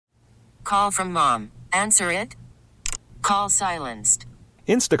Call from mom. Answer it. Call silenced.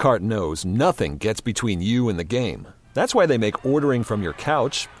 Instacart knows nothing gets between you and the game. That's why they make ordering from your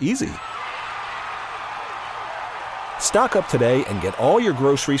couch easy. Stock up today and get all your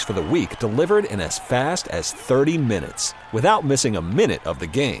groceries for the week delivered in as fast as 30 minutes without missing a minute of the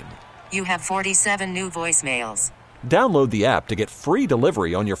game. You have 47 new voicemails. Download the app to get free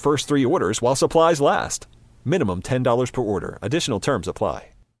delivery on your first 3 orders while supplies last. Minimum $10 per order. Additional terms apply.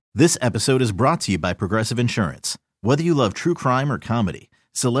 This episode is brought to you by Progressive Insurance. Whether you love true crime or comedy,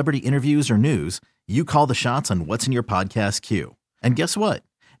 celebrity interviews or news, you call the shots on what's in your podcast queue. And guess what?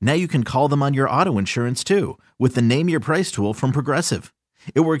 Now you can call them on your auto insurance too with the Name Your Price tool from Progressive.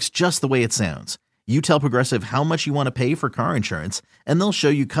 It works just the way it sounds. You tell Progressive how much you want to pay for car insurance, and they'll show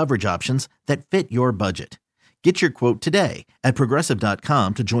you coverage options that fit your budget. Get your quote today at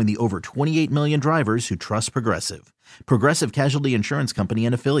Progressive.com to join the over 28 million drivers who trust Progressive. Progressive Casualty Insurance Company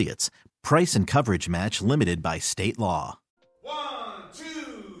and Affiliates. Price and coverage match limited by state law. 1, 2,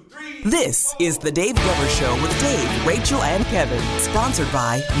 3. This is the Dave Glover Show with Dave, Rachel, and Kevin. Sponsored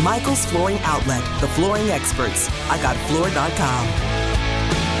by Michael's Flooring Outlet, the flooring experts. IGotFloor.com.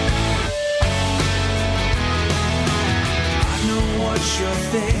 I know what you're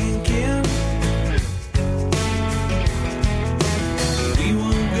thinking. We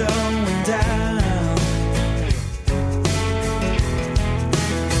were going down.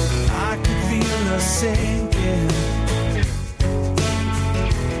 I could feel us sinking.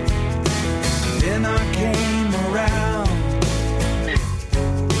 Then I came around.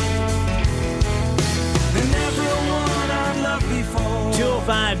 And everyone I loved before.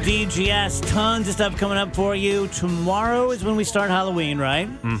 205 DGS, tons of stuff coming up for you. Tomorrow is when we start Halloween, right?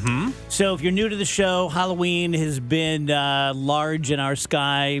 Mm-hmm. So if you're new to the show, Halloween has been large in our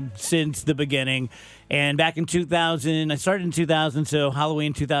sky since the beginning. And back in 2000, I started in 2000, so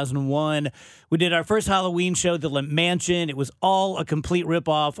Halloween 2001, we did our first Halloween show, The Limp Mansion. It was all a complete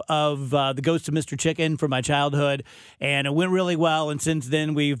ripoff of The Ghost of Mr. Chicken from my childhood, and it went really well. And since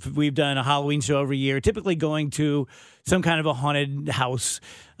then, we've done a Halloween show every year, typically going to some kind of a haunted house.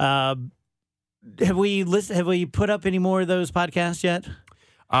 Have we put up any more of those podcasts yet?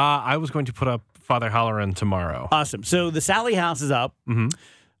 I was going to put up Father Halloran tomorrow. Awesome. So the Sally House is up. Mm-hmm.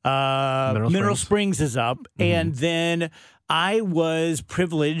 Mineral Springs is up. Mm-hmm. And then I was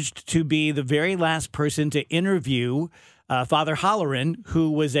privileged to be the very last person to interview Father Halloran,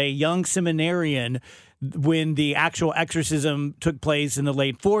 who was a young seminarian when the actual exorcism took place in the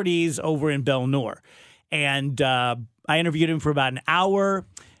late 40s over in Belle Noire. And I interviewed him for about an hour.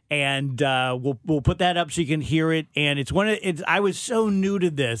 And we'll put that up so you can hear it. And I was so new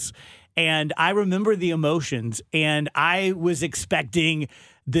to this, and I remember the emotions. And I was expecting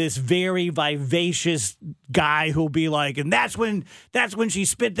this very vivacious guy who'll be like, and that's when she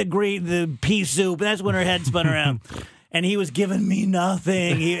spit the pea soup. That's when her head spun around. And he was giving me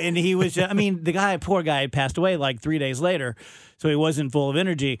nothing. The poor guy had passed away like 3 days later, so he wasn't full of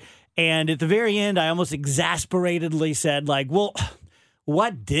energy. And at the very end, I almost exasperatedly said, like, well,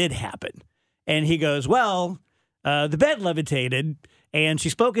 what did happen? And he goes, well, the bed levitated, and she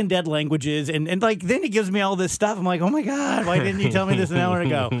spoke in dead languages, and then he gives me all this stuff. I'm like, oh my God, why didn't you tell me this an hour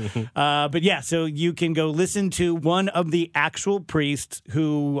ago? But yeah, so you can go listen to one of the actual priests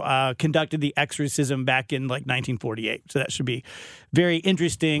who conducted the exorcism back in like 1948. So that should be very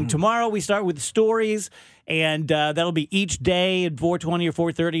interesting. Tomorrow we start with stories, and that'll be each day at 4:20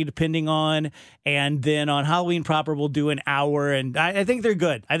 or 4:30, depending on. And then on Halloween proper, we'll do an hour, and I think they're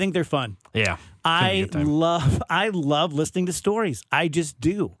good. I think they're fun. Yeah. I love listening to stories. I just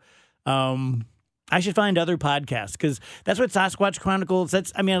do. I should find other podcasts, because that's what Sasquatch Chronicles,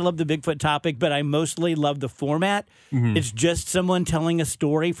 I love the Bigfoot topic, but I mostly love the format. Mm-hmm. It's just someone telling a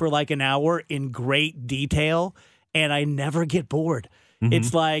story for like an hour in great detail, and I never get bored. Mm-hmm.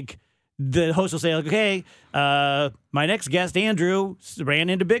 It's like the host will say, like, okay, my next guest, Andrew, ran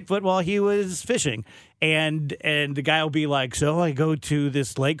into Bigfoot while he was fishing. And the guy will be like, so I go to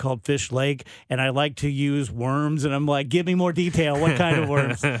this lake called Fish Lake, and I like to use worms. And I'm like, give me more detail. What kind of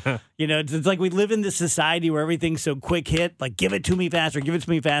worms? It's like we live in this society where everything's so quick hit. Like, give it to me faster. Give it to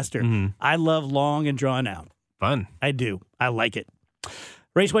me faster. Mm-hmm. I love long and drawn out. Fun. I do. I like it.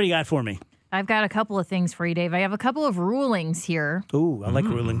 Rach, what do you got for me? I've got a couple of things for you, Dave. I have a couple of rulings here. Ooh, I like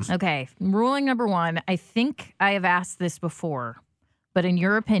rulings. Okay. Ruling number one, I think I have asked this before, but in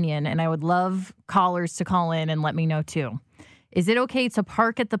your opinion, and I would love callers to call in and let me know too, is it okay to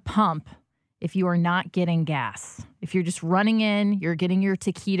park at the pump if you are not getting gas? If you're just running in, you're getting your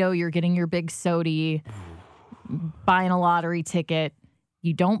taquito, you're getting your big soda, buying a lottery ticket,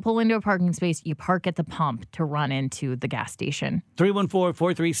 You don't pull into a parking space. You park at the pump to run into the gas station.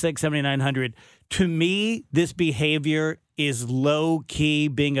 314-436-7900. To me, this behavior is low-key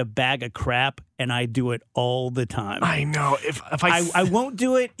being a bag of crap, and I do it all the time. I know. If I won't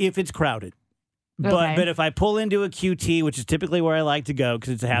do it if it's crowded. But if I pull into a QT, which is typically where I like to go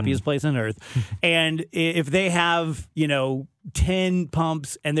because it's the happiest place on earth, and if they have, 10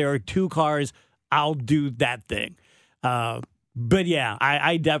 pumps and there are 2 cars, I'll do that thing. But yeah,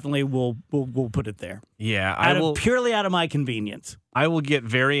 I definitely will put it there. Yeah, purely out of my convenience. I will get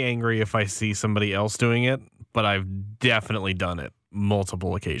very angry if I see somebody else doing it, but I've definitely done it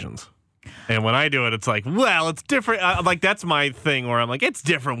multiple occasions. And when I do it, it's like, well, it's different. That's my thing where I'm like, it's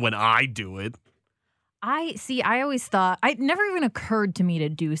different when I do it. I always thought, it never even occurred to me to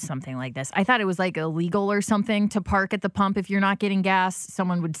do something like this. I thought it was like illegal or something to park at the pump if you're not getting gas.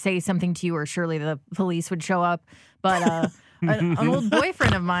 Someone would say something to you, or surely the police would show up. But an old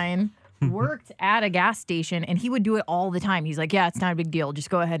boyfriend of mine worked at a gas station, and he would do it all the time. He's like, yeah, it's not a big deal.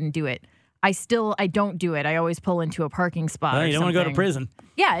 Just go ahead and do it. I don't do it. I always pull into a parking spot. Well, you don't want to go to prison.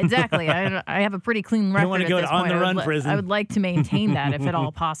 Yeah, exactly. I have a pretty clean record. You want to go at this to on-the-run point. prison. I would like to maintain that if at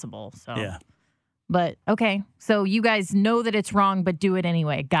all possible. So yeah. But, okay, so you guys know that it's wrong, but do it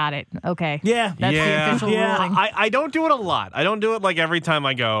anyway. Got it. Okay. Yeah. That's the official ruling. I don't do it a lot. I don't do it like every time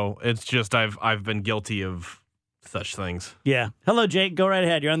I go. It's just I've been guilty of such things. Yeah. Hello, Jake. Go right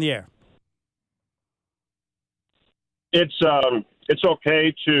ahead. You're on the air. It's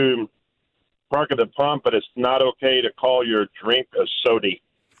okay to park at the pump, but it's not okay to call your drink a sody.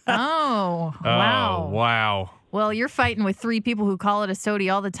 Oh, wow. Oh, wow. Well, you're fighting with 3 people who call it a sody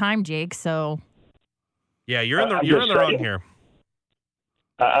all the time, Jake, so... Yeah, you're in the wrong here.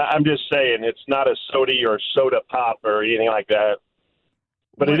 I'm just saying it's not a sody or soda pop or anything like that.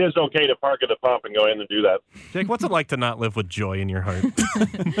 But it is okay to park at the pump and go in and do that. Jake, what's it like to not live with joy in your heart?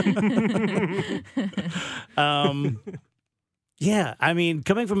 Yeah, I mean,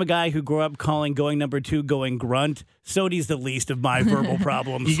 coming from a guy who grew up calling going number 2 going grunt, sody's the least of my verbal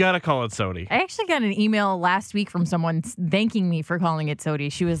problems. You got to call it sody. I actually got an email last week from someone thanking me for calling it sody.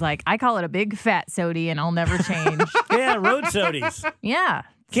 She was like, I call it a big fat sody and I'll never change. Yeah, road sodies. Yeah.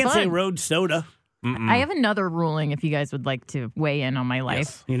 Can't say road soda. I have another ruling if you guys would like to weigh in on my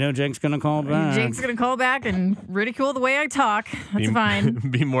life. Yes. Jake's going to call back. Jake's going to call back and ridicule the way I talk. That's fine.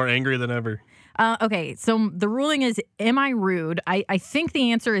 Be more angry than ever. Okay, so the ruling is, am I rude? I think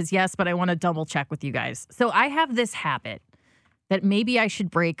the answer is yes, but I want to double check with you guys. So I have this habit that maybe I should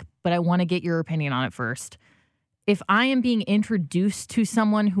break, but I want to get your opinion on it first. If I am being introduced to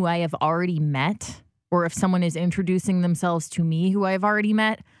someone who I have already met, or if someone is introducing themselves to me who I have already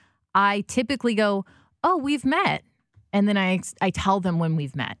met, I typically go, oh, we've met. And then I tell them when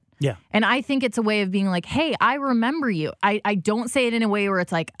we've met. Yeah. And I think it's a way of being like, hey, I remember you. I don't say it in a way where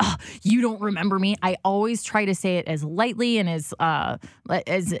it's like, oh, you don't remember me. I always try to say it as lightly and as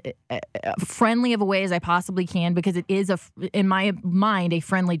friendly of a way as I possibly can, because it is, in my mind, a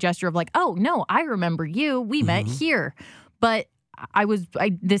friendly gesture of like, oh, no, I remember you. We met here. But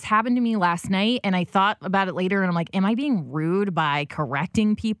this happened to me last night, and I thought about it later, and I'm like, am I being rude by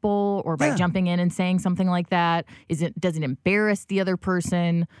correcting people or by jumping in and saying something like that? Does it embarrass the other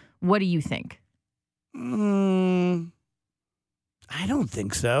person? What do you think? I don't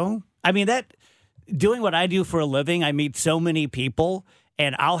think so. I mean, doing what I do for a living, I meet so many people,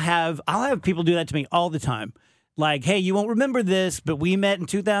 and I'll have people do that to me all the time. Like, hey, you won't remember this, but we met in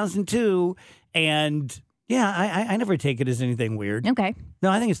 2002, and yeah, I never take it as anything weird. Okay.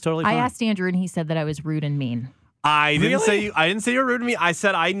 No, I think it's totally fine. I asked Andrew, and he said that I was rude and mean. I didn't say you're rude to me. I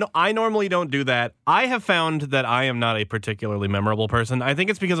said I normally don't do that. I have found that I am not a particularly memorable person. I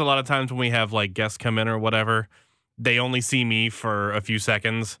think it's because a lot of times when we have like guests come in or whatever, they only see me for a few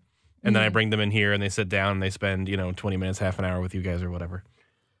seconds, and then I bring them in here and they sit down and they spend 20 minutes, half an hour with you guys or whatever.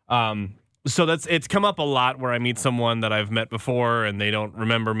 So it's come up a lot where I meet someone that I've met before and they don't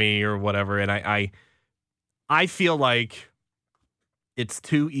remember me or whatever, and I feel like it's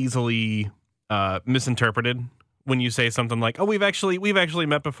too easily misinterpreted when you say something like, "Oh, we've actually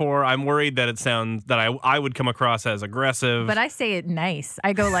met before." I'm worried that it sounds that I would come across as aggressive. But I say it nice.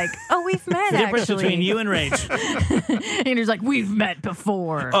 I go like, "Oh, we've met." The difference between you and Rach. And he's like, "We've met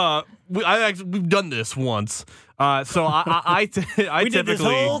before." We've done this once. So I we did this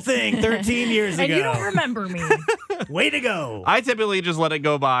whole thing 13 years ago. And you don't remember me. Way to go. I typically just let it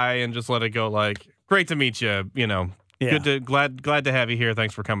go by and just let it go like, "Great to meet you." Glad to have you here.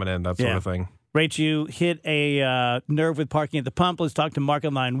 Thanks for coming in. That sort of thing. Rach, you hit a nerve with parking at the pump. Let's talk to Mark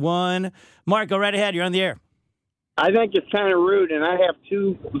on line 1. Mark, go right ahead. You're on the air. I think it's kind of rude, and I have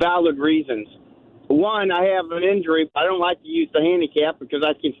 2 valid reasons. one, I have an injury. I don't like to use the handicap because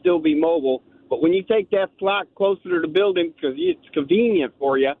I can still be mobile. But when you take that slot closer to the building because it's convenient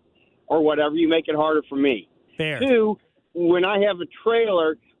for you or whatever, you make it harder for me. Fair. Two, when I have a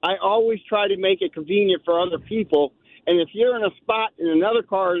trailer, I always try to make it convenient for other people. And if you're in a spot and another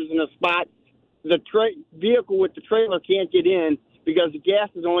car is in a spot, the vehicle with the trailer can't get in because the gas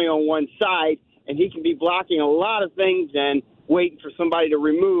is only on one side, and he can be blocking a lot of things and waiting for somebody to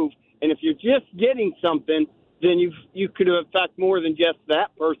remove. And if you're just getting something, then you could affect more than just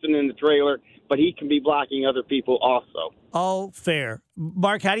that person in the trailer, but he can be blocking other people also. All fair.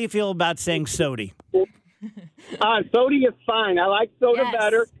 Mark, how do you feel about saying SOTY? SOTY is fine. I like soda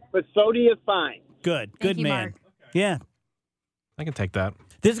better, but SOTY is fine. Good. Thank Good you, man. Mark. Yeah. I can take that.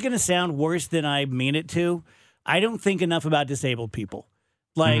 This is going to sound worse than I mean it to. I don't think enough about disabled people.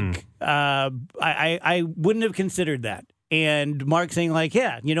 Like, I wouldn't have considered that. And Mark saying, like,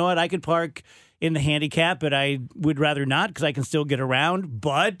 yeah, you know what? I could park in the handicap, but I would rather not because I can still get around.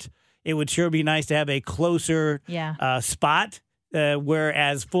 But it would sure be nice to have a closer spot,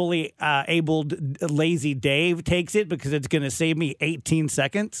 whereas fully abled lazy Dave takes it because it's going to save me 18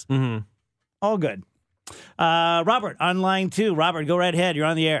 seconds. Mm-hmm. All good. Robert, on line 2. Robert, go right ahead. You're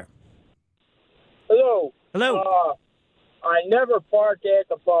on the air. Hello. Hello. I never park at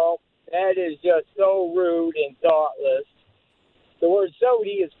the pump. That is just so rude and thoughtless. The word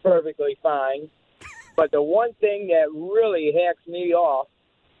SOTY is perfectly fine. But the one thing that really hacks me off,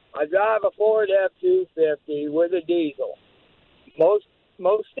 I drive a Ford F-250 with a diesel. Most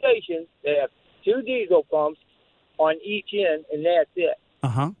stations, they have 2 diesel pumps on each end, and that's it.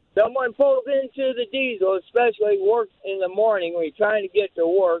 Uh-huh. Someone pulls into the diesel, especially work in the morning when you're trying to get to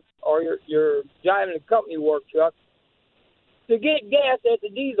work or you're driving a company work truck, to get gas at the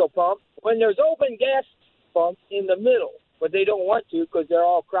diesel pump when there's open gas pumps in the middle, but they don't want to because they're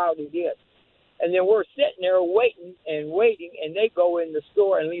all crowded in. And then we're sitting there waiting, and they go in the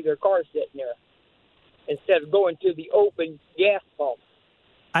store and leave their car sitting there instead of going to the open gas pump.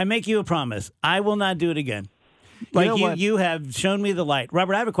 I make you a promise. I will not do it again. Like you have shown me the light.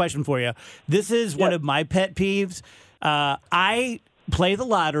 Robert, I have a question for you. This is one of my pet peeves. I play the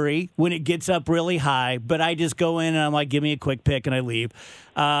lottery when it gets up really high, but I just go in and I'm like, give me a quick pick, and I leave.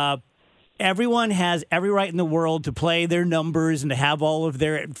 Everyone has every right in the world to play their numbers and to have all of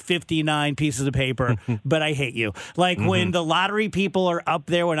their 59 pieces of paper, but I hate you. Like when the lottery people are up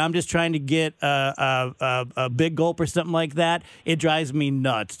there when I'm just trying to get a big gulp or something like that, it drives me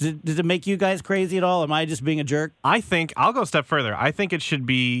nuts. Does it make you guys crazy at all? Am I just being a jerk? I think, I'll go a step further. I think it should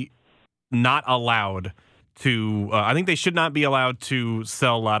be not allowed to, I think they should not be allowed to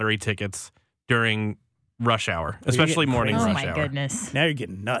sell lottery tickets during rush hour, especially morning rush hour. Oh, my goodness. Now you're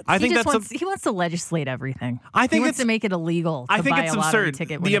getting nuts. I think he wants to legislate everything. I think he wants to make it illegal to buy a lottery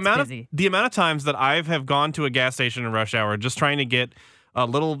ticket when it's busy. The amount of times that I have gone to a gas station in rush hour just trying to get a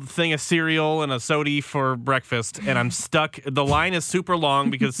little thing of cereal and a soda for breakfast, and I'm stuck. The line is super long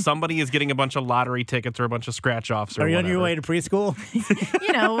because somebody is getting a bunch of lottery tickets or a bunch of scratch-offs or Are you whatever. on your way to preschool?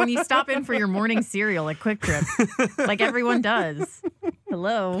 You know, when you stop in for your morning cereal at Quick Trip, like everyone does.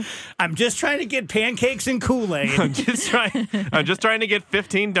 Hello. I'm just trying to get pancakes and Kool-Aid. I'm just trying to get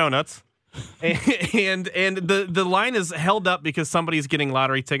 15 donuts. And the line is held up because somebody's getting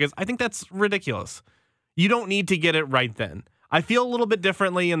lottery tickets. I think that's ridiculous. You don't need to get it right then. I feel a little bit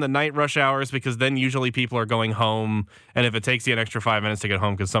differently in the night rush hours because then usually people are going home, and if it takes you an extra 5 minutes to get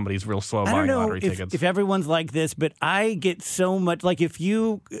home because somebody's real slow buying lottery tickets. If everyone's like this, but I get so much, like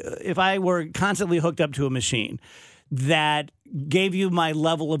if I were constantly hooked up to a machine that gave you my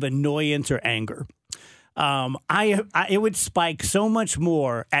level of annoyance or anger, it would spike so much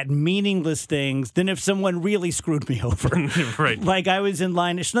more at meaningless things than if someone really screwed me over. Right. Like I was in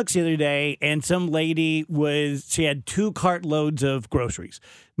line at Schnucks the other day, and some lady she had 2 cartloads of groceries.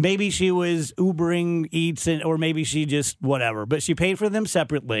 Maybe she was Ubering Eats, or maybe she just whatever. But she paid for them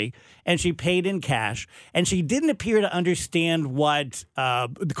separately, and she paid in cash. And she didn't appear to understand what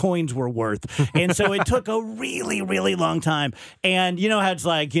the coins were worth. And so it took a really, really long time. And you know how it's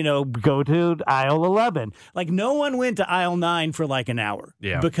like, go to aisle 11. Like no one went to aisle 9 for like an hour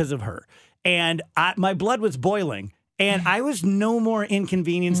because of her. And my blood was boiling. And I was no more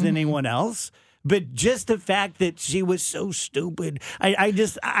inconvenienced than anyone else. But just the fact that she was so stupid. I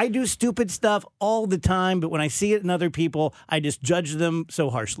do stupid stuff all the time, but when I see it in other people, I just judge them so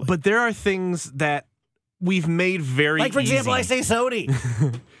harshly. But there are things that we've made very easy. Like, for example, I say SOTY.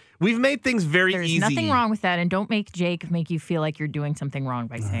 We've made things very easy. There's nothing wrong with that, and don't make Jake make you feel like you're doing something wrong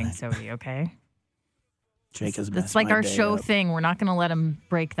by saying SOTY, okay? Jake is That's like our show thing. We're not going to let him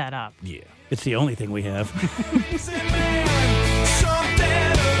break that up. Yeah. It's the only thing we have.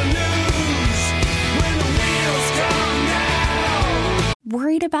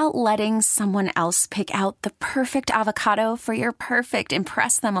 Worried about letting someone else pick out the perfect avocado for your perfect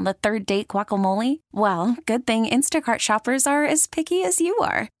impress them on the third date guacamole? Well, good thing Instacart shoppers are as picky as you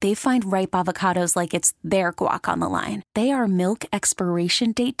are. They find ripe avocados like it's their guac on the line. They are milk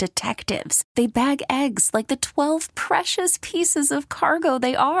expiration date detectives. They bag eggs like the 12 precious pieces of cargo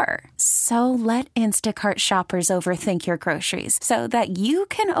they are. So let Instacart shoppers overthink your groceries so that you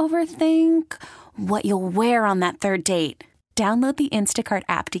can overthink what you'll wear on that third date. Download the Instacart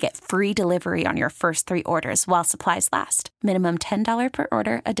app to get free delivery on your first 3 orders while supplies last. Minimum $10 per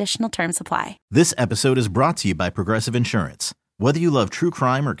order. Additional terms apply. This episode is brought to you by Progressive Insurance. Whether you love true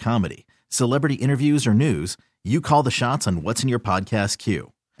crime or comedy, celebrity interviews or news, you call the shots on what's in your podcast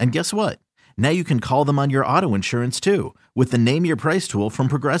queue. And guess what? Now you can call them on your auto insurance too with the Name Your Price tool from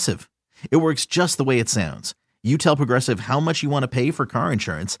Progressive. It works just the way it sounds. You tell Progressive how much you want to pay for car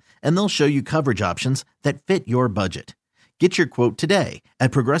insurance, and they'll show you coverage options that fit your budget. Get your quote today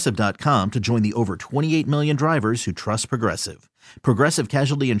at Progressive.com to join the over 28 million drivers who trust Progressive. Progressive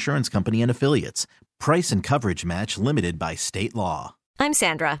Casualty Insurance Company and Affiliates. Price and coverage match limited by state law. I'm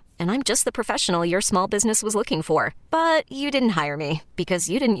Sandra, and I'm just the professional your small business was looking for. But you didn't hire me because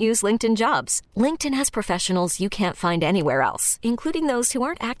you didn't use LinkedIn Jobs. LinkedIn has professionals you can't find anywhere else, including those who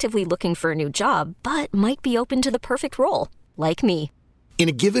aren't actively looking for a new job, but might be open to the perfect role, like me. In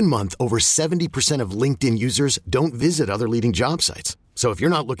a given month, over 70% of LinkedIn users don't visit other leading job sites. So if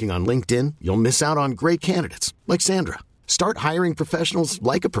you're not looking on LinkedIn, you'll miss out on great candidates like Sandra. Start hiring professionals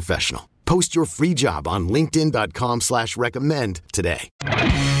like a professional. Post your free job on linkedin.com/recommend today.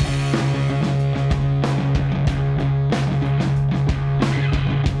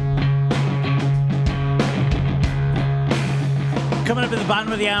 Coming up at the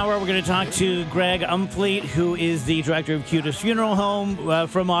bottom of the hour, we're going to talk to Greg Umfleet, who is the director of Kutis Funeral Home,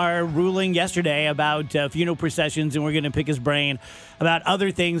 from our ruling yesterday about funeral processions, and we're going to pick his brain about other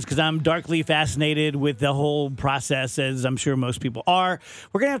things because I'm darkly fascinated with the whole process, as I'm sure most people are.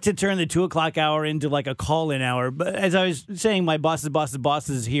 We're going to have to turn the 2 o'clock hour into like a call-in hour. But as I was saying, my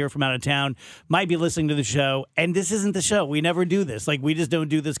bosses here from out of town might be listening to the show, and this isn't the show. We never do this. Like, we just don't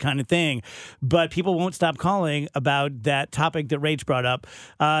do this kind of thing. But people won't stop calling about that topic that Rach brought up.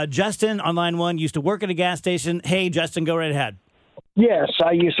 Justin on line 1 used to work at a gas station. Hey, Justin, go right ahead. Yes,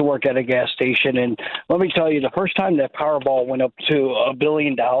 I used to work at a gas station, and let me tell you, the first time that Powerball went up to $1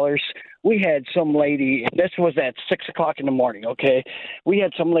 billion, we had some lady, and this was at 6 o'clock in the morning, okay? We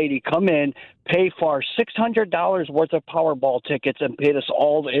had some lady come in, pay for $600 worth of Powerball tickets, and paid us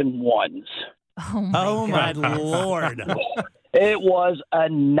all in ones. Oh my Lord. It was a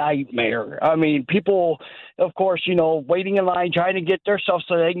nightmare. I mean, people, of course, waiting in line, trying to get their stuff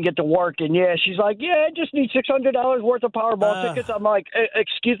so they can get to work. And, yeah, she's like, yeah, I just need $600 worth of Powerball tickets. I'm like,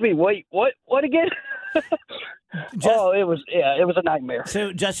 excuse me, wait, what again? It was a nightmare.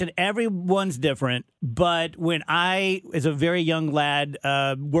 So, Justin, everyone's different, but when I, as a very young lad,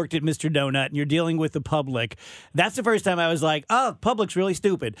 worked at Mr. Donut, and you're dealing with the public, that's the first time I was like, oh, public's really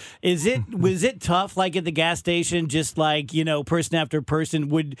stupid. Was it tough, like at the gas station, just like, person after person?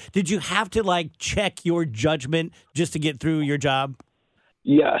 Did you have to, like, check your judgment just to get through your job?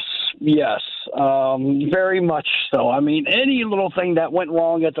 Yes, very much so. I mean, any little thing that went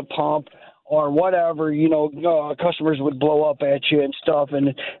wrong at the pump or whatever, customers would blow up at you and stuff.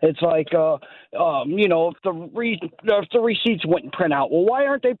 And it's like, if the receipts wouldn't print out, well, why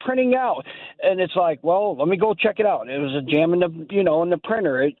aren't they printing out? And it's like, well, let me go check it out. It was a jam in the, in the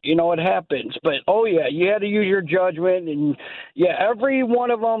printer. It happens. But, you had to use your judgment. And, every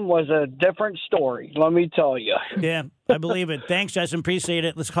one of them was a different story, let me tell you. Yeah, I believe it. Thanks, Justin. Appreciate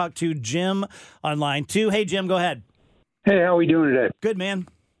it. Let's talk to Jim on line 2. Hey, Jim, go ahead. Hey, how are we doing today? Good, man.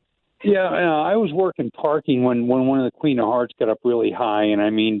 Yeah, I was working parking when one of the Queen of Hearts got up really high, and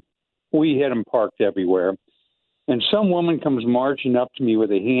I mean, we had them parked everywhere. And some woman comes marching up to me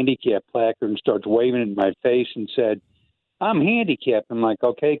with a handicap placard and starts waving it in my face and said, I'm handicapped. I'm like,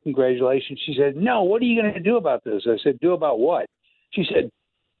 okay, congratulations. She said, no, what are you going to do about this? I said, do about what? She said,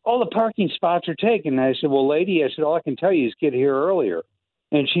 all the parking spots are taken. And I said, well, lady, all I can tell you is get here earlier.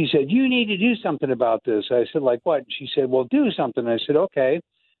 And she said, you need to do something about this. I said, like what? She said, well, do something. I said, okay.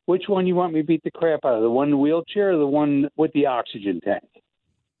 Which one you want me to beat the crap out of, the one in the wheelchair or the one with the oxygen tank?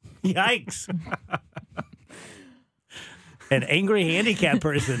 Yikes. An angry handicapped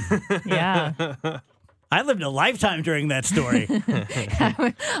person. Yeah. I lived a lifetime during that story.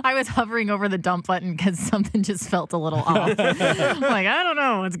 I was hovering over the dump button because something just felt a little off. I'm like, I don't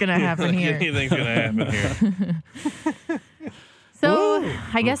know what's going to happen here. Anything's going to happen here. So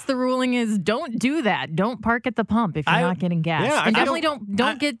I guess the ruling is don't do that. Don't park at the pump if you're not getting gas. Yeah, and definitely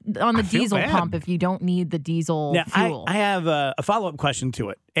don't get on the diesel pump if you don't need the diesel fuel. I have a follow-up question to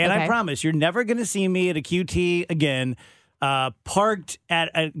it. And I promise you're never going to see me at a QT again parked at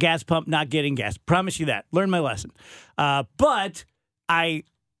a gas pump not getting gas. Promise you that. Learn my lesson. But I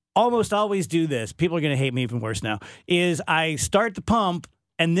almost always do this. People are going to hate me even worse now. Is I start the pump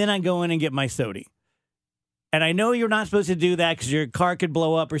and then I go in and get my soda. And I know you're not supposed to do that because your car could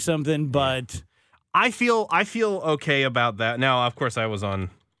blow up or something, but I feel okay about that. Now, of course, I was on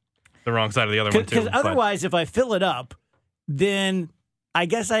the wrong side of the other one, too. Because otherwise, if I fill it up, then I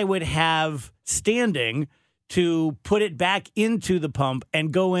guess I would have standing to put it back into the pump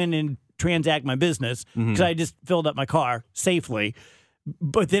and go in and transact my business because I just filled up my car safely.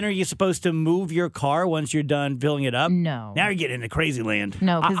 But then are you supposed to move your car once you're done filling it up? No. Now you're getting into crazy land.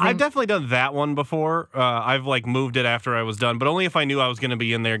 No, I've definitely done that one before. I've moved it after I was done, but only if I knew I was going to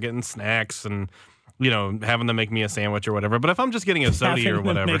be in there getting snacks and, having them make me a sandwich or whatever. But if I'm just getting a soda or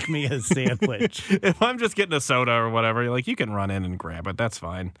whatever. Make me a sandwich. If I'm just getting a soda or whatever, you can run in and grab it. That's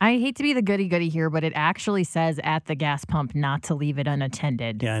fine. I hate to be the goody-goody here, but it actually says at the gas pump not to leave it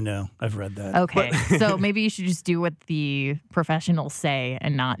unattended. Yeah, I know. I've read that. Okay. So maybe you should just do what the professionals say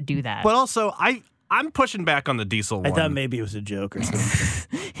and not do that. But also, I'm pushing back on the diesel one. I thought maybe it was a joke or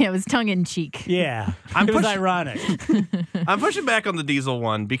something. Yeah, it was tongue-in-cheek. Yeah. It was ironic. I'm pushing back on the diesel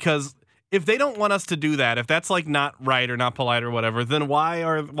one because if they don't want us to do that, if that's not right or not polite or whatever, then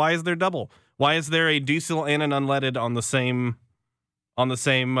why is there double? Why is there a diesel and an unleaded on the same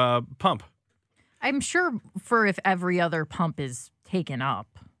pump? I'm sure for if every other pump is taken up.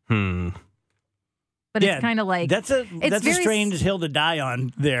 But it's kind of like that's a strange hill to die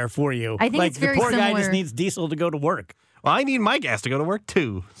on there for you. I think it's very the poor similar. guy just needs diesel to go to work. Well, I need my gas to go to work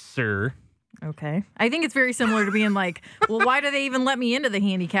too, sir. Okay. I think it's very similar to being like, well, why do they even let me into the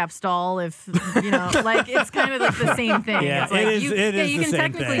handicap stall if, it's kind of the same thing. Yeah, it's you can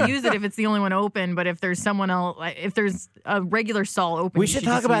technically use it if it's the only one open, but if there's someone else, if there's a regular stall open, we should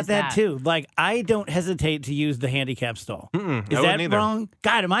talk about that too. I don't hesitate to use the handicap stall. Is that wrong?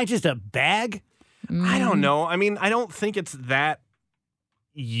 God, am I just a bag? I don't know. I mean, I don't think it's that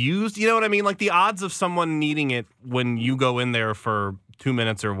used. You know what I mean? The odds of someone needing it when you go in there for 2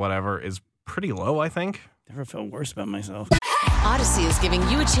 minutes or whatever is pretty low, I think. Never felt worse about myself. Odyssey is giving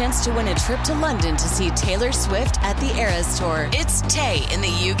you a chance to win a trip to London to see Taylor Swift at the Eras Tour. It's Tay in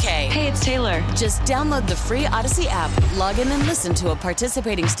the UK. Hey, it's Taylor. Just download the free Odyssey app, log in and listen to a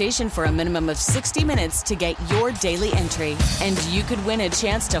participating station for a minimum of 60 minutes to get your daily entry. And you could win a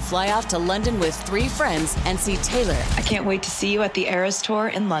chance to fly off to London with 3 friends and see Taylor. I can't wait to see you at the Eras Tour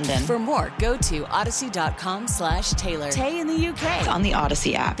in London. For more, go to odyssey.com/Taylor. Tay in the UK. It's on the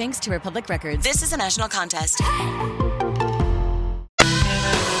Odyssey app. Thanks to Republic Records. This is a national contest.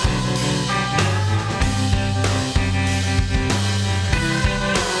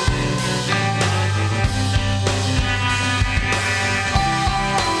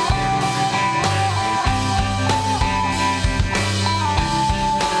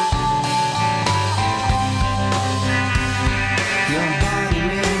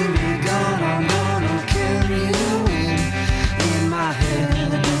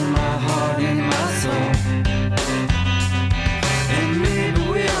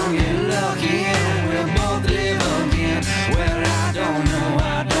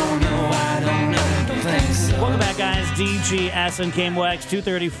 DGS and KMOX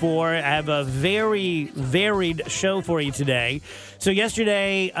 234. I have a very varied show for you today. So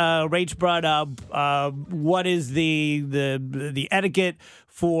yesterday, Rach brought up what is the etiquette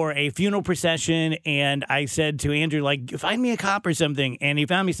for a funeral procession, and I said to Andrew, find me a cop or something, and he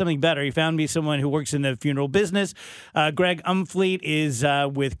found me something better. He found me someone who works in the funeral business. Greg Umfleet is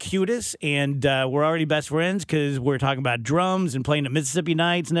with Kutis, and we're already best friends because we're talking about drums and playing at Mississippi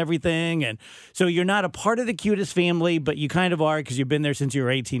Nights and everything, and so you're not a part of the Kutis family, but you kind of are because you've been there since you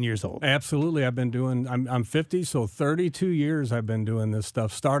were 18 years old. Absolutely. I'm 50, so 32 years I've been doing this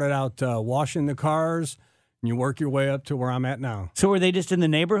stuff. Started out washing the cars, and you work your way up to where I'm at now. So were they just in the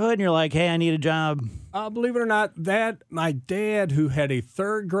neighborhood, and you're like, hey, I need a job? Believe it or not, my dad, who had a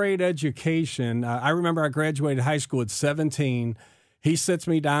third grade education, I remember I graduated high school at 17. He sits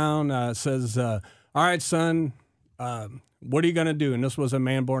me down, says, all right, son, what are you going to do? And this was a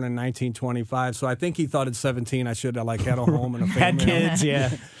man born in 1925. So I think he thought at 17 I should have had a home and a family. Had kids, yeah.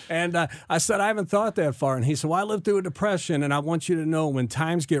 And I said, I haven't thought that far. And he said, well, I lived through a depression, and I want you to know when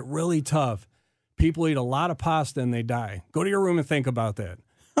times get really tough, people eat a lot of pasta and they die. Go to your room and think about that.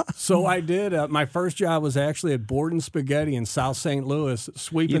 So I did. My first job was actually at Borden Spaghetti in South St. Louis,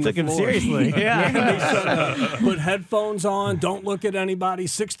 sweeping the floors. You took him seriously. Yeah. They said, put headphones on, don't look at anybody,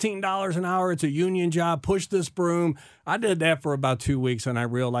 $16 an hour, it's a union job, push this broom. I did that for about 2 weeks, and I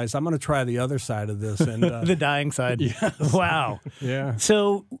realized I'm going to try the other side of this. And the dying side. Yes. Wow. Yeah.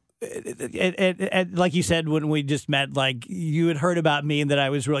 So, like you said when we just met, like you had heard about me and that I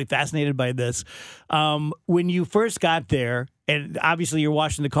was really fascinated by this. When you first got there, and obviously you're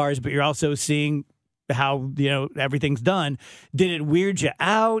washing the cars, but you're also seeing how everything's done. Did it weird you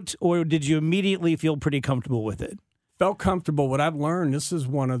out, or did you immediately feel pretty comfortable with it? Felt comfortable. What I've learned, this is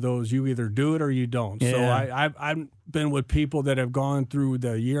one of those, you either do it or you don't. Yeah. So I've been with people that have gone through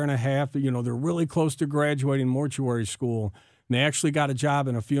the year and a half. They're really close to graduating mortuary school. And they actually got a job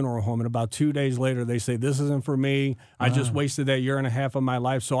in a funeral home. And about 2 days later, they say, this isn't for me. I just wasted that year and a half of my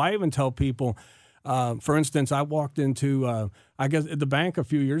life. So I even tell people, for instance, I walked into, I guess, at the bank a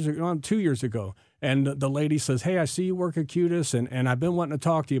few years ago, 2 years ago. And the lady says, hey, I see you work at Kutis, and I've been wanting to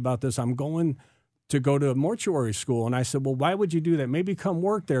talk to you about this. I'm going to go to a mortuary school. And I said, well, why would you do that? Maybe come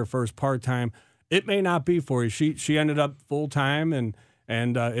work there first part-time. It may not be for you. She ended up full-time, and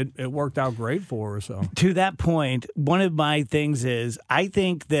it worked out great for her. So to that point, one of my things is I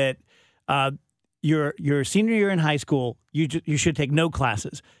think that your senior year in high school, you should take no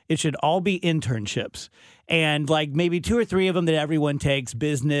classes. It should all be internships. And like maybe 2 or 3 of them that everyone takes,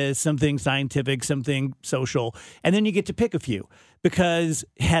 business, something scientific, something social, and then you get to pick a few. Because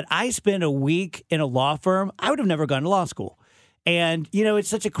had I spent a week in a law firm, I would have never gone to law school. And, it's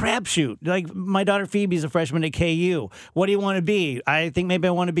such a crapshoot. Like, my daughter Phoebe's a freshman at KU. What do you want to be? I think maybe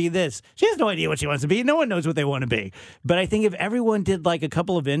I want to be this. She has no idea what she wants to be. No one knows what they want to be. But I think if everyone did, like, a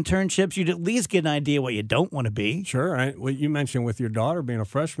couple of internships, you'd at least get an idea what you don't want to be. Sure. What you mentioned with your daughter being a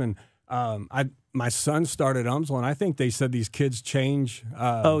freshman, my son started UMSL, and I think they said these kids change.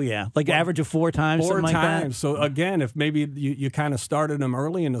 Like average of 4 times, something like that. So again, if maybe you kind of started them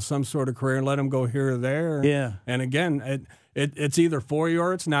early into some sort of career and let them go here or there. Yeah. And again, it's either for you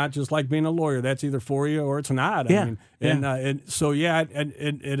or it's not. Just like being a lawyer, that's either for you or it's not. Yeah. It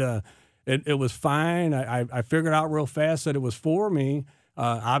was fine. I figured out real fast that it was for me.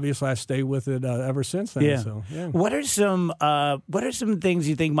 Obviously, I stayed with it ever since then. Yeah. So, yeah. What are some things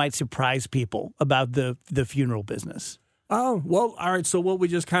you think might surprise people about the funeral business? Oh, well, all right. So what we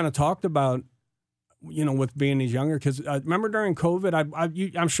just kind of talked about, with being these younger, because remember during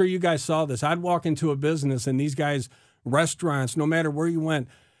COVID, I'm sure you guys saw this. I'd walk into a business and these guys, restaurants, no matter where you went,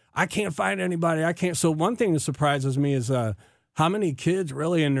 I can't find anybody. I can't. So one thing that surprises me is how many kids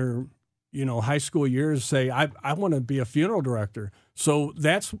really in their high school years say, I want to be a funeral director. So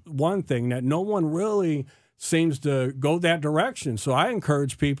that's one thing that no one really seems to go that direction. So I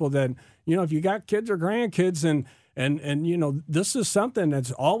encourage people that, if you got kids or grandkids and this is something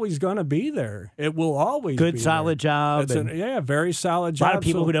that's always going to be there. It will always be good, solid there. job. Very solid job. A lot of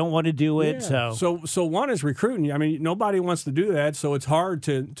people who don't want to do it. Yeah. So one is recruiting. I mean, nobody wants to do that, so it's hard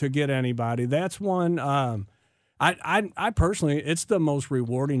to get anybody. That's one. I personally, it's the most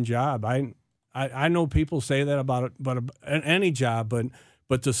rewarding job. I know people say that about any job,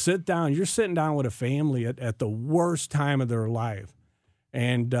 but to sit down, you're sitting down with a family at the worst time of their life,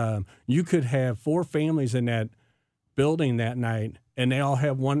 and you could have 4 families in that building that night, and they all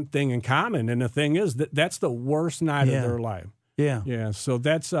have one thing in common, and the thing is that's the worst night of their life. Yeah. So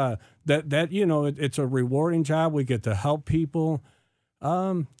that's it's a rewarding job. We get to help people.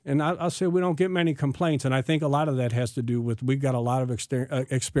 And I'll say we don't get many complaints, and I think a lot of that has to do with we've got a lot of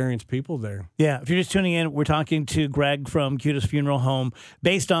experienced people there. Yeah, if you're just tuning in, we're talking to Greg from Kutis Funeral Home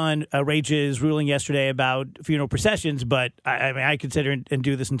based on Rage's ruling yesterday about funeral processions, but I consider and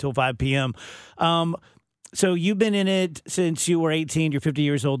do this until 5 p.m. So you've been in it since you were 18. You're 50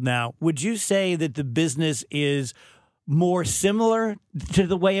 years old now. Would you say that the business is more similar to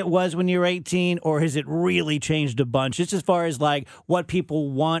the way it was when you were 18, or has it really changed a bunch? Just as far as like what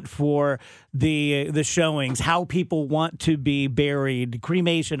people want for the showings, how people want to be buried,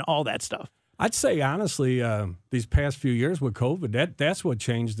 cremation, all that stuff. I'd say honestly, these past few years with COVID, that's what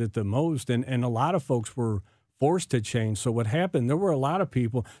changed it the most, and a lot of folks were forced to change. So what happened? There were a lot of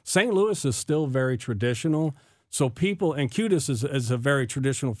people. St. Louis is still very traditional, so people, and Kutis is a very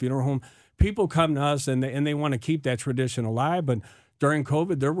traditional funeral home. People come to us and they want to keep that tradition alive. But during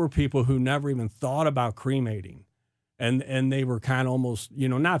COVID, there were people who never even thought about cremating. And they were kind of almost,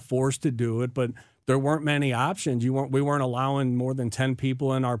 not forced to do it, but there weren't many options. We weren't allowing more than 10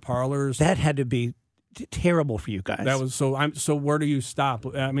 people in our parlors. That had to be terrible for you guys. That was so where do you stop?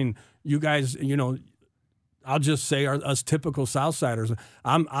 I mean, you guys, I'll just say us typical Southsiders.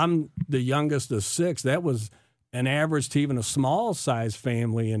 I'm the youngest of 6. That was an average to even a small size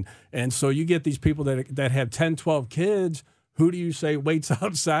family. And so you get these people that have 10, 12 kids. Who do you say waits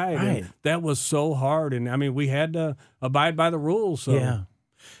outside? Right. And that was so hard. And I mean, we had to abide by the rules. So. Yeah.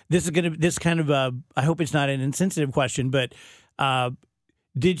 This kind of, I hope it's not an insensitive question, but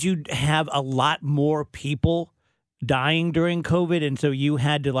did you have a lot more people dying during COVID, and so you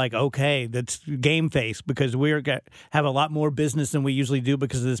had to okay, that's game face because have a lot more business than we usually do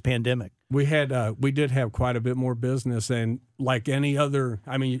because of this pandemic? We did have quite a bit more business, and like any other,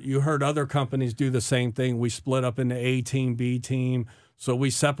 I mean, you heard other companies do the same thing. We split up into A team, B team, so we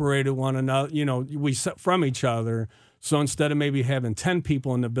separated one another, from each other. So instead of maybe having 10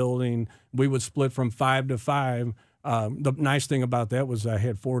 people in the building, we would split from 5 to 5. The nice thing about that was I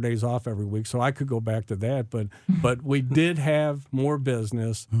had 4 days off every week, so I could go back to that. But we did have more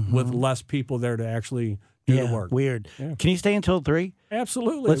business with less people there to actually do the work. Weird. Yeah. Can you stay until 3?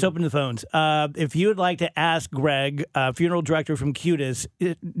 Absolutely. Let's open the phones. If you would like to ask Greg, funeral director from Kutis,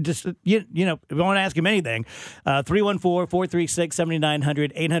 just if you want to ask him anything,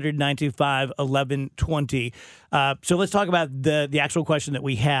 314-436-7900, 800-925-1120. So let's talk about the actual question that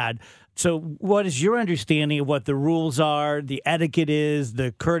we had. So what is your understanding of what the rules are, the etiquette is,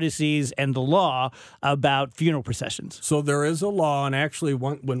 the courtesies, and the law about funeral processions? So there is a law, and actually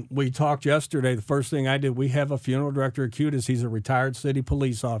when we talked yesterday, the first thing I did, we have a funeral director at Kutis. He's a retired city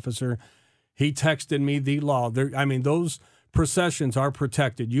police officer. He texted me the law. Those processions are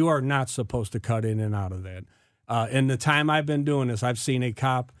protected. You are not supposed to cut in and out of that. In the time I've been doing this, I've seen a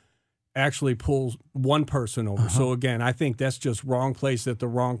cop actually pulls one person over. So again, I think that's just wrong place at the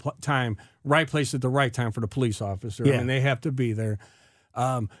wrong time, right place at the right time for the police officer. Yeah. I mean, they have to be there.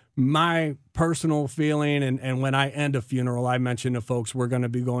 My personal feeling, and when I end a funeral, I mention to folks, we're going to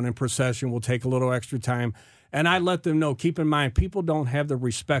be going in procession. We'll take a little extra time. And I let them know, keep in mind, people don't have the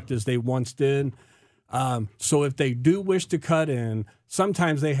respect as they once did. So if they do wish to cut in,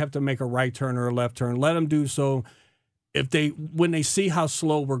 sometimes they have to make a right turn or a left turn. Let them do so. When they see how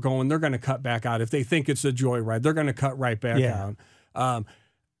slow we're going, they're going to cut back out. If they think it's a joyride, they're going to cut right back out.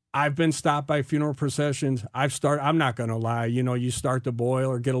 I've been stopped by funeral processions. I'm not going to lie. You start to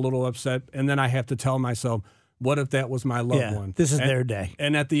boil or get a little upset, and then I have to tell myself, what if that was my loved one? This is their day.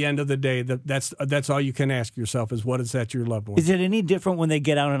 And at the end of the day, that's all you can ask yourself is, what is that your loved one? Is it any different when they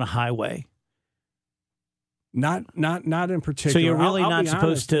get out on a highway? Not in particular. So you're really I'll not be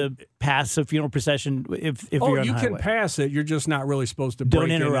supposed honest. to pass a funeral procession if you're on you the highway. can pass it. You're just not really supposed to Don't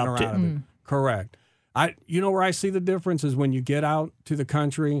break in interrupt or out of it. Correct. Where I see the difference is when you get out to the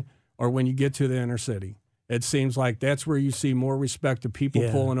country or when you get to the inner city. It seems like that's where you see more respect to people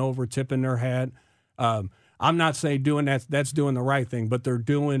pulling over, tipping their hat. I'm not saying doing that's doing the right thing, but they're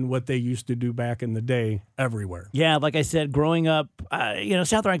doing what they used to do back in the day everywhere. Yeah, like I said, growing up,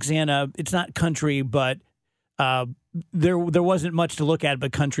 South Roxana, it's not country, but there wasn't much to look at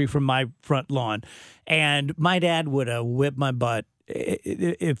but country from my front lawn. And my dad would have whipped my butt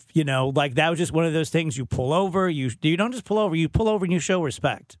if that was just one of those things. You pull over, you don't just pull over, you pull over and you show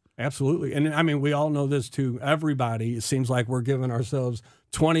respect. Absolutely. And I mean, we all know this too. Everybody, it seems like we're giving ourselves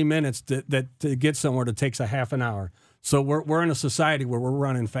 20 minutes to get somewhere that takes a half an hour. So we're in a society where we're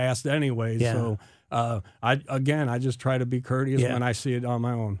running fast anyway. Yeah. So I just try to be courteous when I see it on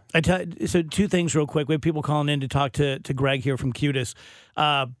my own. So 2 things real quick. We have people calling in to talk to Greg here from Kutis.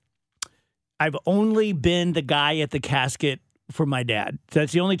 I've only been the guy at the casket for my dad.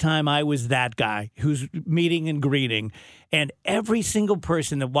 That's the only time I was that guy who's meeting and greeting. And every single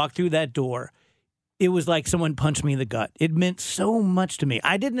person that walked through that door, it was like someone punched me in the gut. It meant so much to me.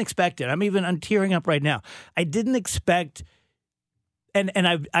 I didn't expect it. I'm tearing up right now. I didn't expect, and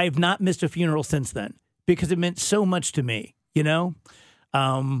I've not missed a funeral since then because it meant so much to me, And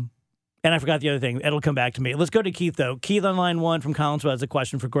I forgot the other thing. It'll come back to me. Let's go to Keith, though. Keith on line 1 from Collinsville has a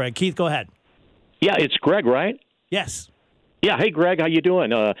question for Greg. Keith, go ahead. Yeah, it's Greg, right? Yes. Yeah, hey, Greg, how you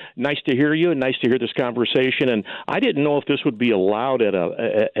doing? Nice to hear you and nice to hear this conversation. And I didn't know if this would be allowed at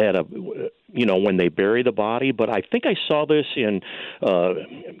a when they bury the body, but I think I saw this in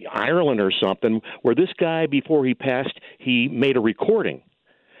Ireland or something where this guy, before he passed, he made a recording.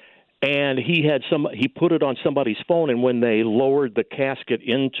 And he put it on somebody's phone, and when they lowered the casket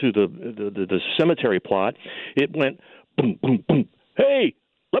into the cemetery plot, it went boom, boom, boom. Hey,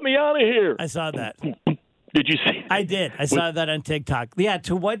 let me out of here. I saw that. Did you see? I did. I saw that on TikTok. Yeah.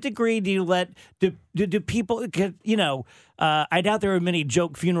 To what degree do you do people? I doubt there were many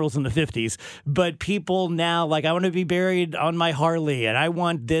joke funerals in the 50s, but people now I want to be buried on my Harley, and I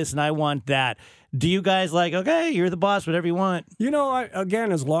want this and I want that. do you guys okay, you're the boss, whatever you want?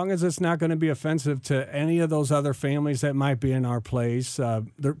 Again, as long as it's not going to be offensive to any of those other families that might be in our place,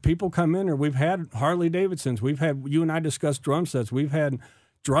 people come in, or we've had Harley Davidsons. We've had, you and I discussed drum sets. We've had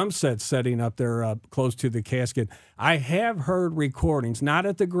drum sets setting up there close to the casket. I have heard recordings, not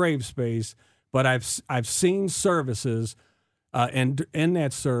at the grave space, but I've seen services. And in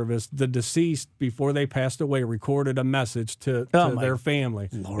that service, the deceased, before they passed away, recorded a message to their family.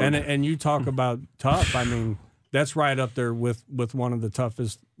 Lord. And you talk about tough. I mean, that's right up there with one of the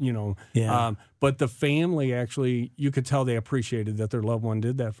toughest, Yeah. But the family actually, you could tell they appreciated that their loved one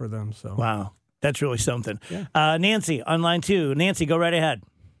did that for them. So Wow. That's really something. Yeah. Nancy, on line 2. Nancy, go right ahead.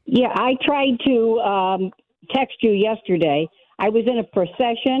 Yeah, I tried to text you yesterday. I was in a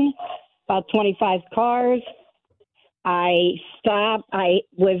procession, about 25 cars. I stopped. I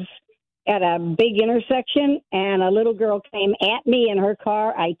was at a big intersection, and a little girl came at me in her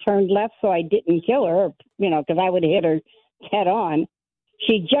car. I turned left so I didn't kill her, because I would have hit her head on.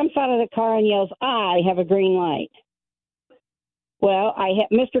 She jumps out of the car and yells, "I have a green light." Well, I had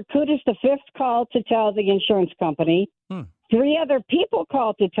Mr. Kutis, the 5th call to tell the insurance company. 3 other people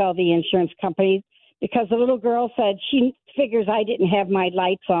called to tell the insurance company because the little girl said she figures I didn't have my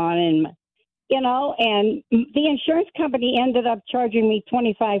lights on, and the insurance company ended up charging me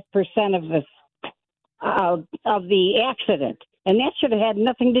 25% of this of the accident, and that should have had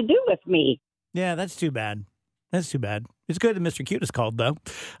nothing to do with me. Yeah, that's too bad. It's good that Mr. Kutis called, though.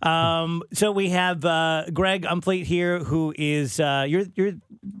 So we have Greg Umfleet here, who is you're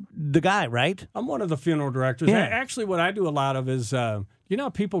the guy, right? I'm one of the funeral directors. Yeah. Actually, what I do a lot of is,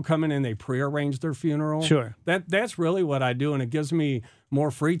 people come in and they prearrange their funeral. Sure. That's really what I do, and it gives me more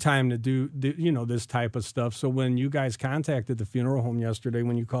free time to do this type of stuff. So when you guys contacted the funeral home yesterday,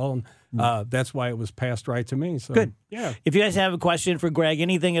 when you called, that's why it was passed right to me. So Good. Yeah. If you guys have a question for Greg,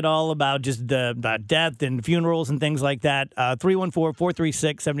 anything at all about just about death and funerals and things like that,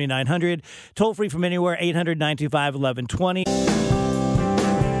 314-436-7900. Toll free from anywhere, 800-925-1120.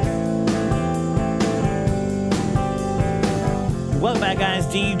 Welcome back, guys.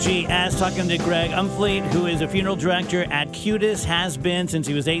 DGS talking to Greg Umfleet, who is a funeral director at Kutis, has been since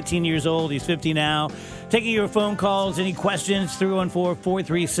he was 18 years old. He's 50 now. Taking your phone calls, any questions,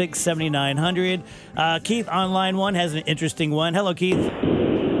 314-436-7900. Keith on line 1 has an interesting one. Hello, Keith. Hey,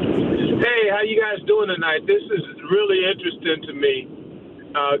 how you guys doing tonight? This is really interesting to me.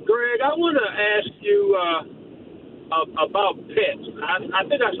 Greg, I want to ask you about pets. I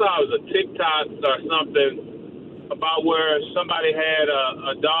think I saw it was a TikTok or something about where somebody had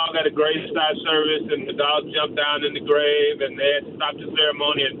a dog at a graveside service, and the dog jumped down in the grave, and they had to stop the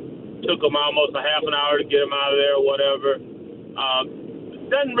ceremony and took them almost a half an hour to get them out of there or whatever.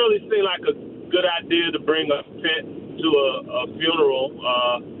 It doesn't really seem like a good idea to bring a pet to a funeral.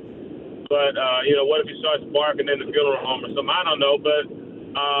 But what if he starts barking in the funeral home or something? I don't know, but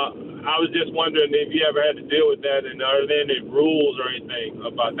I was just wondering if you ever had to deal with that, and are there any rules or anything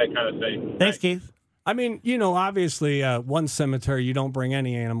about that kind of thing? Thanks, Keith. I mean, obviously, one cemetery you don't bring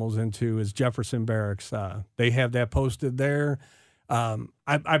any animals into is Jefferson Barracks. They have that posted there.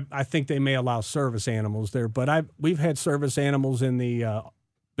 I think they may allow service animals there, but we've had service animals in the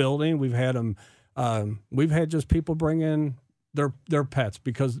building. We've had them. We've had just people bring in their pets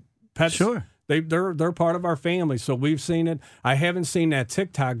because pets. Sure. They're part of our family, so we've seen it. I haven't seen that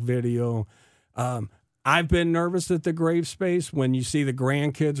TikTok video. I've been nervous at the grave space when you see the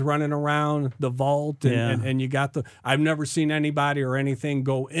grandkids running around the vault, and you got I've never seen anybody or anything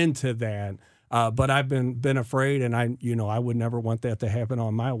go into that, but I've been afraid, and I would never want that to happen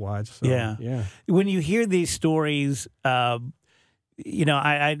on my watch. So, yeah. When you hear these stories, there's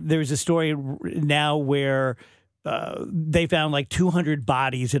a story now where they found like 200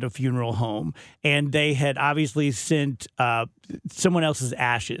 bodies at a funeral home, and they had obviously sent someone else's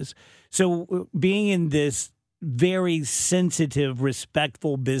ashes. So being in this very sensitive,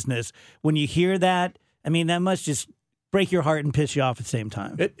 respectful business, when you hear that, I mean, that must just break your heart and piss you off at the same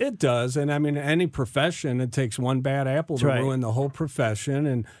time. It does. And I mean, any profession, it takes one bad apple to ruin the whole profession.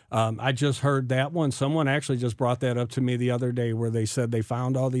 And I just heard that one. Someone actually just brought that up to me the other day where they said they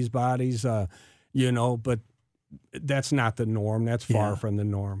found all these bodies, but that's not the norm. That's far from the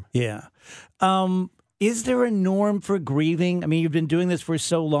norm. Yeah. Is there a norm for grieving? I mean, you've been doing this for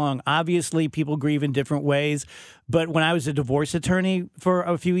so long. Obviously, people grieve in different ways. But when I was a divorce attorney for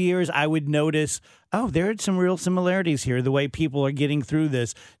a few years, I would notice, there are some real similarities here, the way people are getting through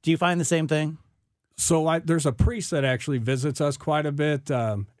this. Do you find the same thing? So there's a priest that actually visits us quite a bit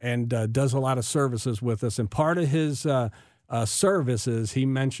and does a lot of services with us. And part of his services, he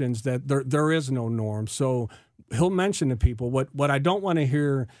mentions that there is no norm. So he'll mention to people, what I don't want to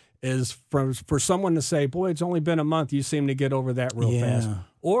hear is for someone to say, boy, it's only been a month. You seem to get over that real fast.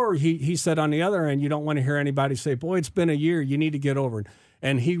 Or he said on the other end, you don't want to hear anybody say, boy, it's been a year. You need to get over it.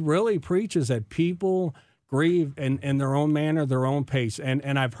 And he really preaches that people grieve in their own manner, their own pace.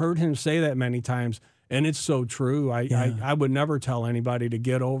 And I've heard him say that many times. And it's so true. I would never tell anybody to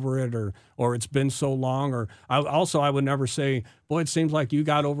get over it or it's been so long. Or I would never say, boy, it seems like you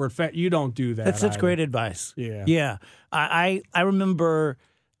got over it. You don't do that. That's such great advice. Yeah. I remember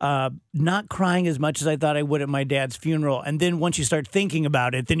not crying as much as I thought I would at my dad's funeral. And then once you start thinking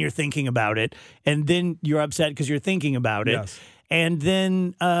about it, then you're thinking about it. And then you're upset because you're thinking about it. Yes. And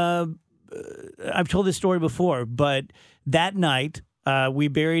then I've told this story before, but that night, we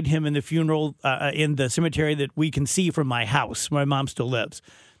buried him in the funeral in the cemetery that we can see from my house, where my mom still lives.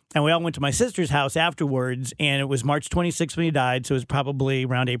 And we all went to my sister's house afterwards, and it was March 26th when he died, so it was probably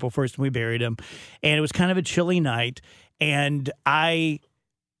around April 1st when we buried him. And it was kind of a chilly night, and I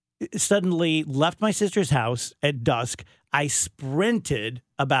suddenly left my sister's house at dusk. I sprinted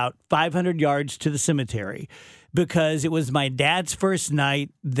about 500 yards to the cemetery because it was my dad's first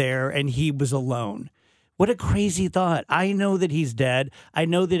night there, and he was alone. What a crazy thought. I know that he's dead. I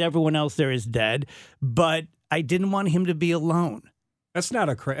know that everyone else there is dead, but I didn't want him to be alone. That's not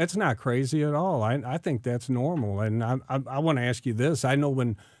it's not crazy at all. I think that's normal. And I want to ask you this. I know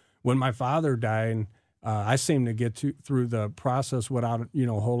when my father died, I seemed to get through the process without a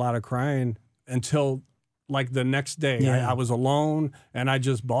whole lot of crying until like the next day. Yeah. I was alone and I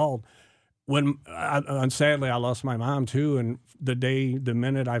just bawled. And sadly, I lost my mom too. And the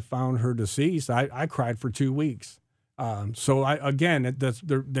minute I found her deceased, I cried for 2 weeks. So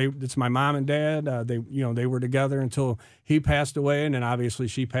it's my mom and dad. They were together until he passed away, and then obviously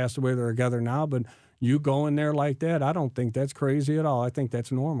she passed away. They're together now. But you go in there like that, I don't think that's crazy at all. I think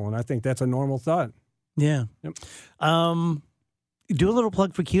that's normal, and I think that's a normal thought. Yeah. Yep. Do a little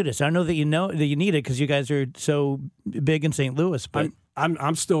plug for Kutis. I know that you need it because you guys are so big in St. Louis. But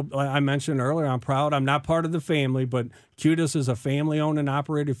I'm still. I mentioned earlier, I'm proud. I'm not part of the family, but Kutis is a family-owned and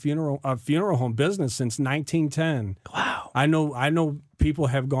operated funeral home business since 1910. Wow. I know people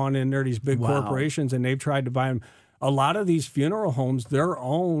have gone in there, these big corporations, and they've tried to buy them. A lot of these funeral homes, they're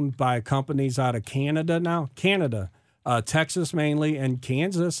owned by companies out of Canada now. Texas mainly, and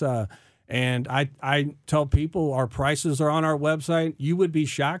Kansas. And I tell people our prices are on our website. You would be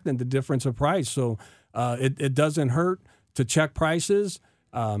shocked at the difference of price. So it doesn't hurt to check prices.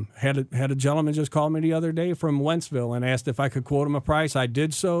 Had a gentleman just call me the other day from Wentzville and asked if I could quote him a price. I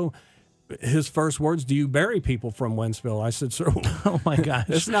did so. His first words, "Do you bury people from Wentzville?" I said, "Sir, oh my gosh,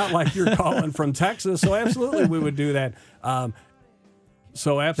 it's not like you're calling from Texas." So absolutely, we would do that. That's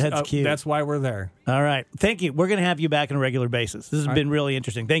cute. That's why we're there. All right. Thank you. We're going to have you back on a regular basis. This has been really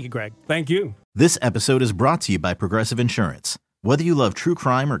interesting. Thank you, Greg. Thank you. This episode is brought to you by Progressive Insurance. Whether you love true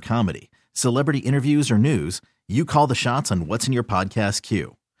crime or comedy, celebrity interviews or news, you call the shots on what's in your podcast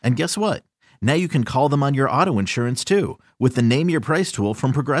queue. And guess what? Now you can call them on your auto insurance too with the Name Your Price tool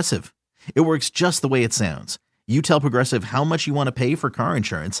from Progressive. It works just the way it sounds. You tell Progressive how much you want to pay for car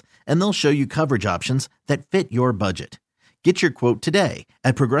insurance, and they'll show you coverage options that fit your budget. Get your quote today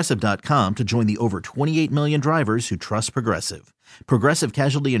at Progressive.com to join the over 28 million drivers who trust Progressive. Progressive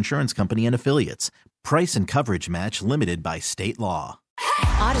Casualty Insurance Company and Affiliates. Price and coverage match limited by state law.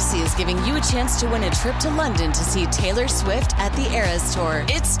 Odyssey is giving you a chance to win a trip to London to see Taylor Swift at the Eras Tour.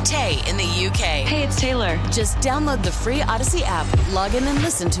 It's Tay in the UK. Hey, it's Taylor. Just download the free Odyssey app, log in and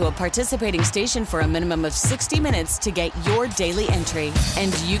listen to a participating station for a minimum of 60 minutes to get your daily entry.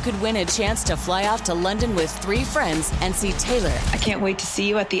 And you could win a chance to fly off to London with 3 friends and see Taylor. I can't wait to see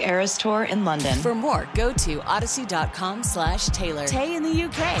you at the Eras Tour in London. For more, go to odyssey.com/Taylor. Tay in the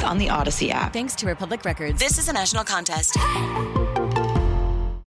UK. On the Odyssey app. Thanks to Republic Records. This is a national contest.